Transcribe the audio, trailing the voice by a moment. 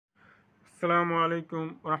আসসালামু আলাইকুম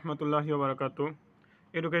রহমতুল্লাহি ওয়া বারাকাতুহু।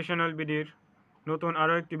 এডুকেশনাল বিডির নতুন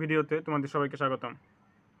আরও একটি ভিডিওতে তোমাদের সবাইকে স্বাগতম।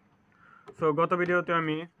 সো গত ভিডিওতে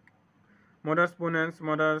আমি মডার্স পোনেন্স,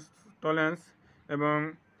 মডার্স টলেন্স এবং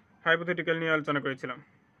হাইপোথেটিক্যাল নিয়ে আলোচনা করেছিলাম।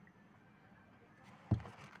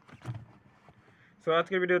 সো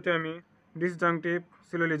আজকের ভিডিওতে আমি ডিসজাংটিভ,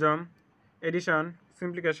 সিলোজিজম, এডিশন,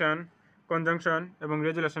 সিমপ্লিকেশন, কনজাংশন এবং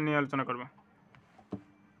রেজুলেশন নিয়ে আলোচনা করব।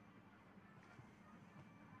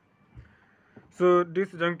 সো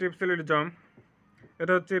ডিসজাংটিভ সিলোজিজম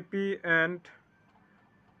এটা হচ্ছে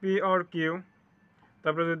পি অর কিউ,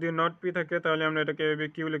 তারপরে যদি নট পি থাকে তাহলে আমরা এটাকে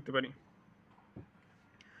কিউ লিখতে পারি।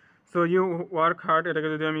 সো ইউ ওয়ার্ক হার্ড এটাকে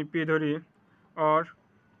যদি আমি পি ধরি, or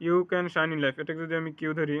you can shine in life এটাকে যদি আমি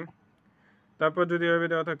কিউ ধরি, তারপর যদি এভাবে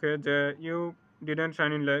দেওয়া থাকে যে you didn't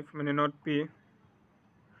shine in life মানে নট পি,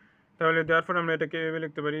 তাহলে দেওয়ার আমরা এটাকে এভাবে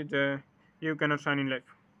লিখতে পারি যে you cannot shine in life.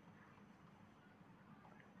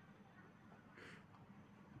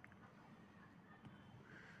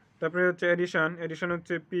 তারপরে হচ্ছে এডিশন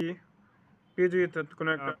হচ্ছে পি যদি কোনো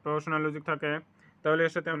একটা প্রফেশনাল লজিক থাকে তাহলে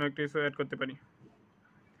এর সাথে আমরা একটা কিছু অ্যাড করতে পারি।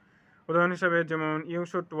 উদাহরণ হিসাবে যেমন ইউ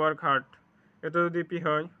শুড ওয়ার্ক হার্ড, এটা যদি পি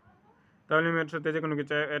হয় তাহলে আমি এর সাথে যে কোনো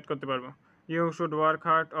কিছু অ্যাড করতে পারবো। You should work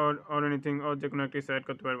hard or anything, or যে কোনো একটা কিছু অ্যাড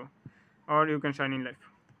করতে পারবো, or you can shine in life.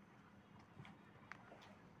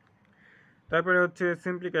 তারপরে হচ্ছে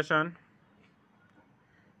সিমপ্লিকেশন,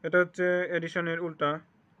 এটা হচ্ছে এডিশনের উল্টা।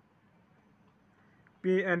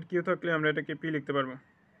 পি অ্যান্ড কিউ থাকলে আমরা এটাকে পি লিখতে পারবো।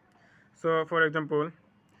 So for example,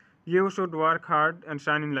 you should work hard and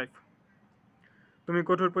shine in life, তুমি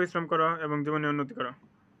কঠোর পরিশ্রম করো এবং জীবনে উন্নতি করো।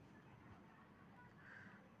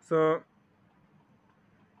 সো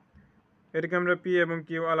এটাকে আমরা পি এবং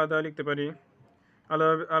কিউ আলাদা লিখতে পারি,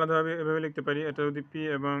 আলাদাভাবে এভাবে লিখতে পারি। এটা যদি পি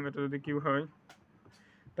এবং এটা যদি কিউ হয়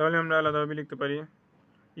তাহলে আমরা আলাদাভাবে লিখতে পারি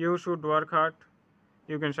you should work hard,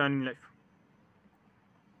 you can shine in life.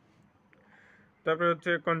 তারপরে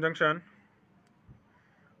হচ্ছে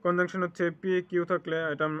কনজাংশন হচ্ছে পি কিউ থাকলে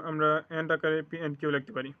এটা আমরা এন্ড আকারে পি এন্ড কিউ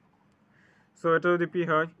লিখতে পারি। সো এটা যদি পি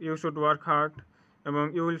হয় ইউ শুড ওয়ার্ক হার্ড এবং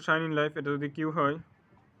you will shine in life, এটা যদি কিউ হয়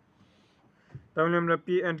তাহলে আমরা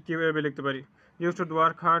পি অ্যান্ড কিউ এভাবে লিখতে পারি you should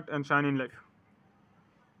work hard and shine in life.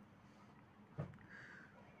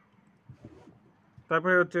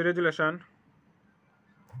 তারপরে হচ্ছে রেজুলেশন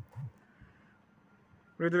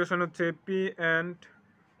হচ্ছে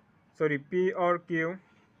P or Q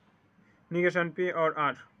negation P or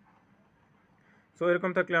R. So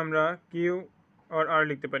এরকম থাকলে আমরা কিউ অর আর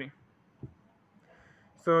লিখতে পারি।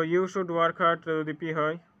 So you should work hard এটা যদি পি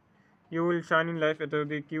হয়, you will shine in life এটা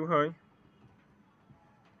যদি কিউ হয়,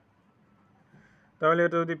 তাহলে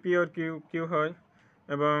এটা যদি পি অর কিউ হয়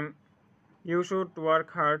এবং ইউ শুড ওয়ার্ক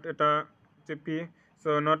হার্ড এটা হচ্ছে পি, সো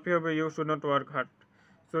নট পি হবে you should not work hard.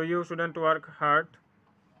 So you shouldn't work hard.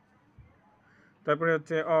 তারপরে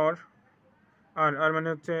হচ্ছে আর মানে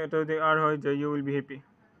হচ্ছে এটা যদি আর হয় যে ইউ উইল বি হ্যাপি,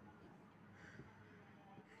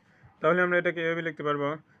 তাহলে আমরা এটাকে এভাবে লিখতে পারবো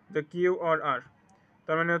যে কিউ অর আর,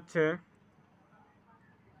 তার মানে হচ্ছে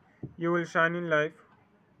you will shine in life,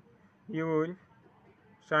 you will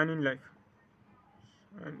shine in life,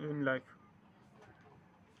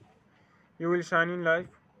 you will shine in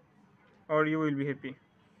life or you will be happy,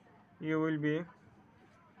 you will be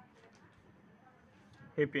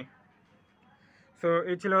happy. So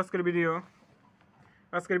এই ছিল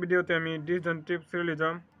আজকের ভিডিওতে আমি disjunctive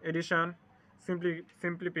syllogism, addition,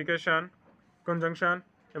 simplification, conjunction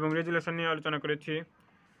এবং resolution নিয়ে আলোচনা করেছি।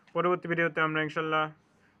 পরবর্তী ভিডিওতে আমরা ইনশাল্লাহ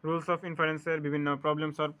রুলস অফ ইনফারেন্সের বিভিন্ন প্রবলেম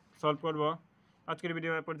সলভ করব। আজকের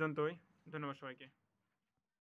ভিডিও এ পর্যন্তই। ধন্যবাদ সবাইকে।